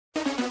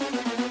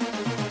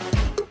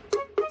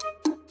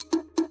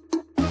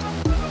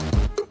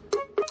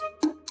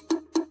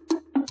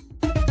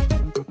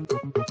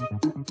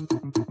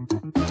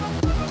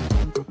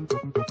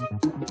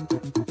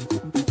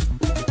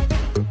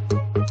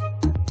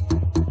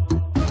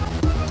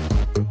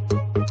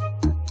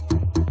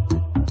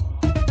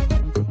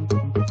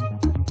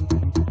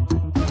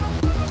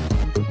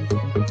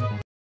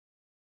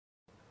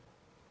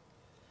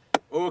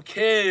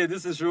Okay,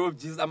 this is Rove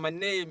Jesus, and my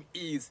name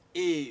is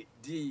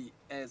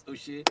ADS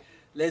Oshe.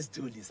 Let's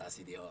do this as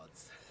it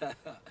is.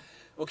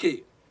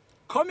 Okay,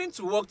 coming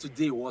to work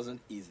today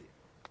wasn't easy.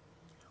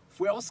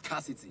 Fuel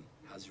scarcity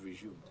has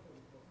resumed.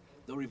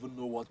 Don't even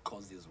know what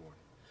caused this one.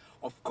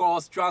 Of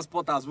course,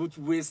 transporters would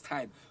waste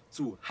time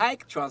to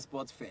hike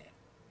transport fare.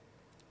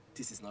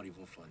 This is not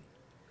even funny.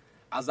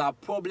 As our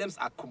problems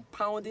are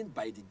compounding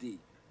by the day,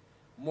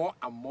 more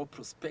and more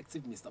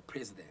prospective Mr.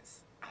 Presidents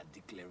are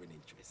declaring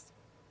interest.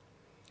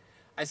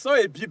 I saw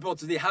a billboard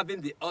today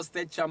having the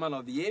ousted chairman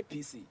of the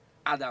APC,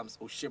 Adams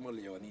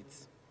Oshemole, on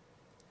it.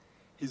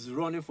 He's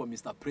running for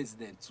Mr.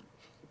 President too.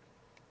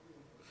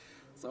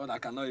 Someone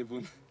that cannot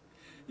even,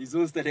 his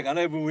own state, he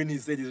cannot even win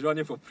his state, he's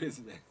running for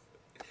president.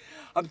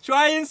 I'm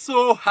trying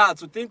so hard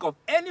to think of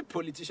any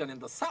politician in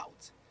the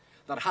South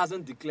that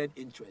hasn't declared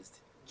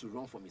interest to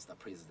run for Mr.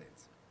 President.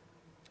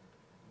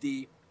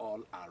 They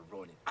all are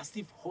running, as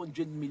if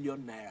 100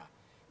 million naira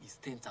is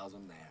 10,000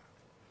 naira.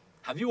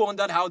 Have you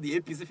wondered how the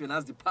APC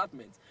Finance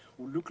Department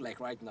will look like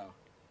right now?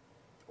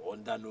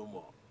 Wonder no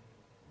more.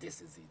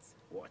 This is it.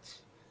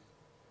 Watch.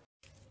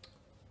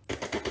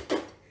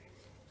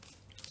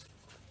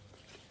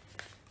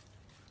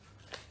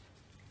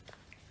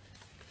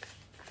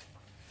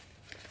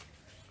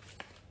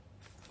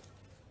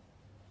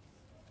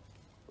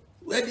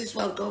 Where this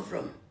one come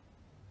from?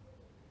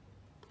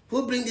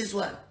 Who bring this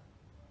one?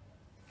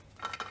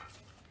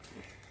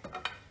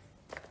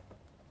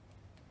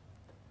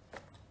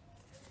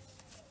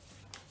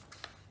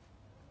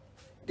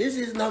 This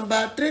is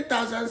number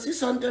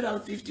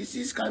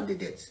 3,656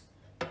 candidates.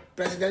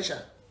 Presidential.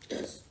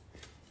 Yes.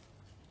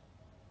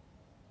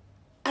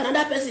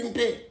 Another person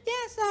pay?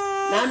 Yes,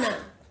 sir. Nana.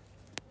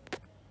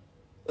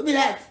 Who be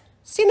that?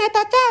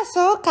 Senator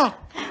Tasoka.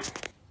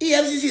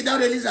 EFCC don't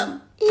release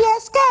them. He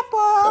escaped.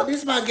 So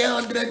this man get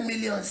 100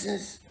 million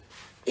since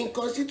in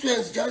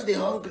constituents just the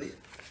hungry.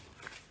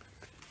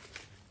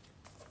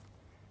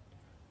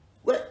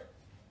 Well,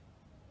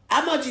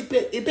 how much he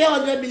pay? He pay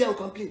 100 million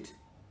complete.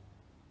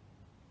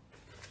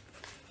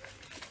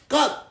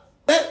 God,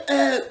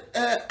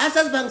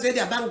 Access Bank said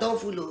their bank don't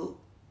follow.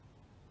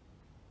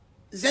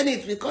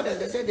 Zenith recorded,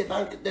 they said the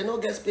bank, they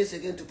don't get space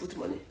again to put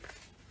money.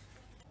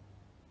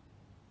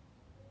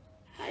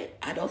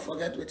 I don't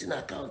forget within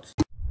account.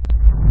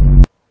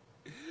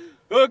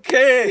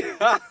 Okay.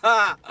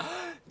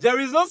 There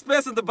is no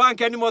space in the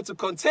bank anymore to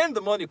contain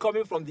the money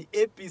coming from the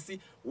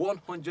APC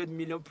 100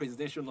 million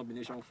presidential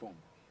nomination form.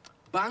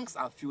 Banks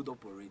are filled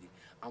up already,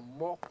 and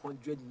more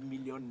 100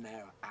 million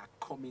naira are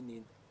coming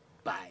in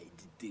by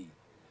the day.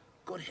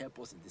 God help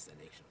us in this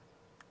election.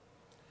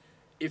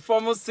 A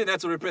former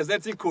senator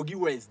representing Kogi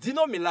West,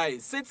 Dino Melaye,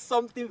 said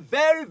something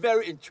very,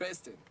 very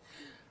interesting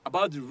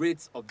about the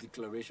rates of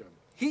declaration.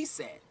 He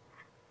said,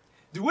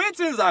 the way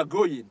things are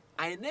going,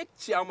 INEC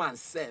chairman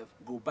self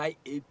go buy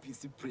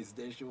APC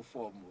presidential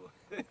form.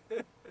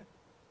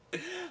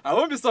 I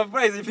won't be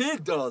surprised if he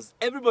does.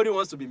 Everybody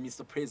wants to be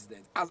Mr.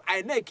 President. As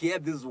INEC hear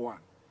this one,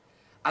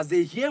 as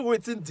they hear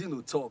waiting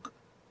Dino talk,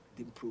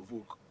 they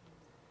provoke.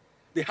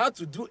 They had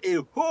to do a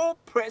whole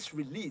press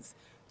release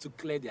to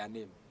clear their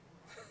name.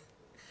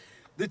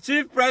 The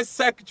chief press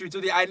secretary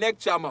to the INEC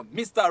chairman,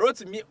 Mr.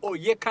 Rotimi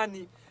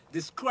Oyekani,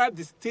 described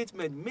the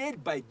statement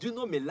made by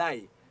Dino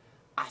Melaye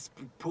as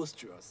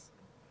preposterous.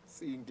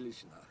 See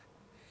English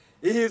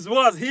now. In his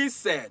words, he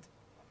said,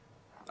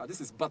 now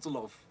this is battle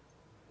of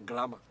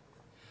grammar.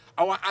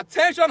 Our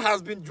attention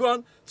has been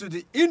drawn to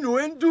the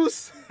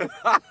innuendos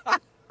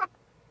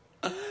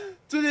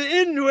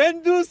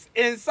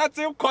in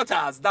certain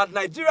quarters that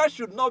Nigeria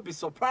should not be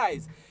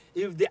surprised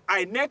if the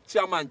INEC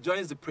chairman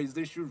joins the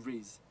presidential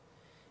race.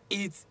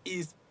 It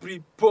is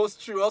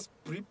preposterous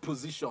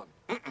preposition.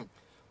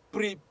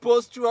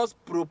 Preposterous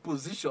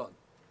proposition.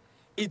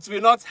 It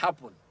will not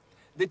happen.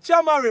 The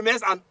chairman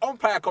remains an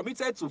umpire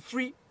committed to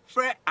free,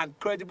 fair, and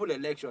credible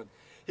election.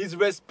 His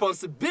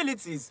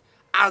responsibilities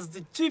as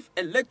the Chief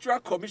Electoral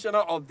Commissioner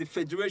of the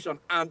Federation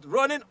and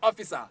running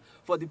officer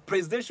for the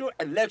presidential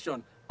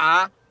election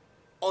are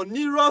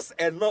onerous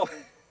enough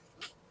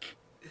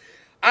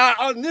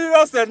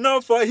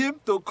for him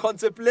to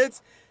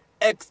contemplate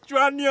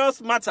extraneous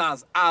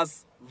matters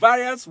as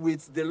variance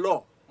with the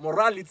law,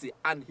 morality,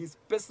 and his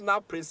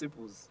personal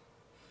principles.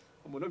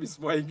 I'm gonna be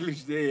small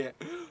English there.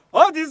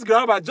 All this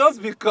grammar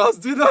just because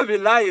Dino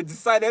Melaye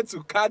decided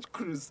to catch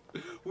cruise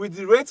with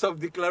the rate of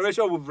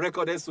declaration we've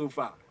recorded so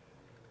far.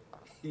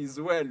 He's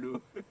well,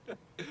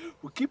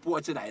 we'll keep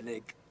watching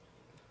INEC.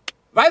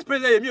 Vice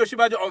President Yemi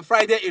Osinbajo on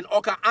Friday in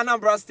Oka,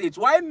 Anambra State,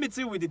 while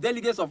meeting with the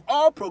delegates of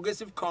All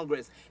Progressive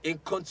Congress in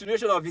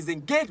continuation of his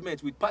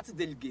engagement with party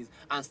delegates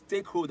and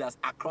stakeholders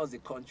across the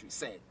country,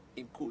 said,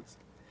 in quotes,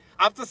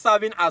 after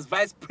serving as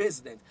vice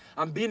president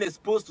and being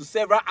exposed to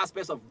several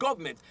aspects of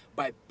government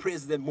by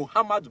President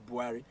Muhammadu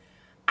Buhari,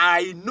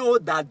 I know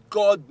that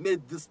God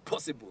made this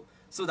possible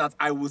so that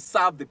I will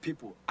serve the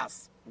people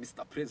as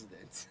Mr.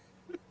 President.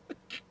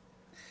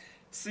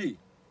 See,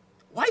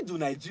 why do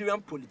Nigerian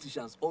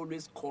politicians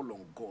always call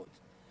on God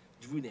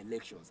during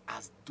elections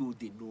as though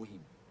they know him?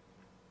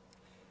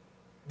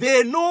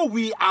 They know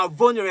we are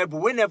vulnerable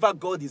whenever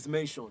God is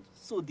mentioned.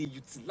 So they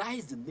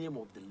utilize the name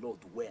of the Lord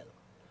well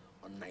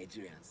on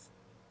Nigerians.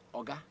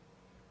 Oga,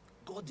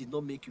 God did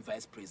not make you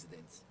vice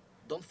president.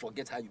 Don't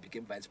forget how you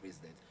became vice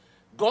president.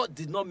 God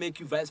did not make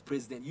you vice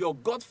president. Your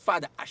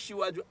godfather,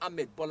 Asiwaju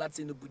Ahmed Bola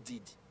Tinubu,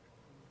 did.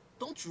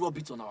 Don't rub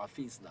it on our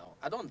face now.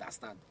 I don't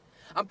understand.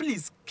 And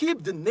please,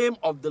 keep the name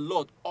of the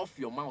Lord off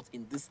your mouth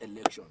in this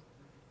election.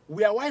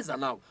 We are wiser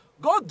now.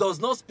 God does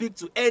not speak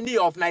to any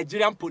of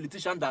Nigerian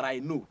politicians that I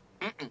know,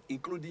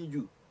 including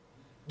you.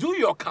 Do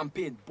your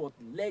campaign, but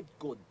let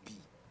God be.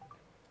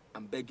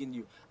 I'm begging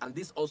you. And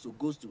this also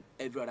goes to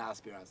every other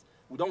aspirant.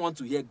 We don't want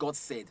to hear God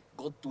said,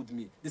 God told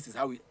me. This is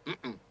how we...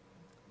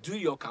 Do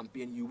your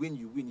campaign. You win,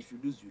 you win. If you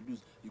lose, you lose.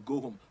 You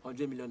go home.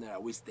 100 million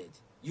naira wasted.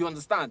 You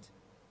understand?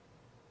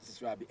 This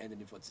is where I'll be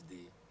ending it for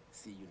today.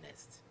 See you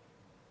next.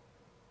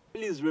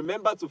 Please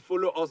remember to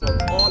follow us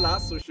on all our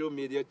social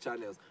media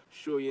channels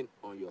showing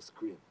on your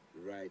screen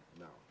right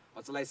now.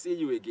 Until I see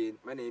you again,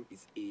 my name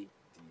is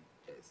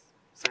ADS.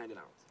 Signing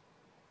out.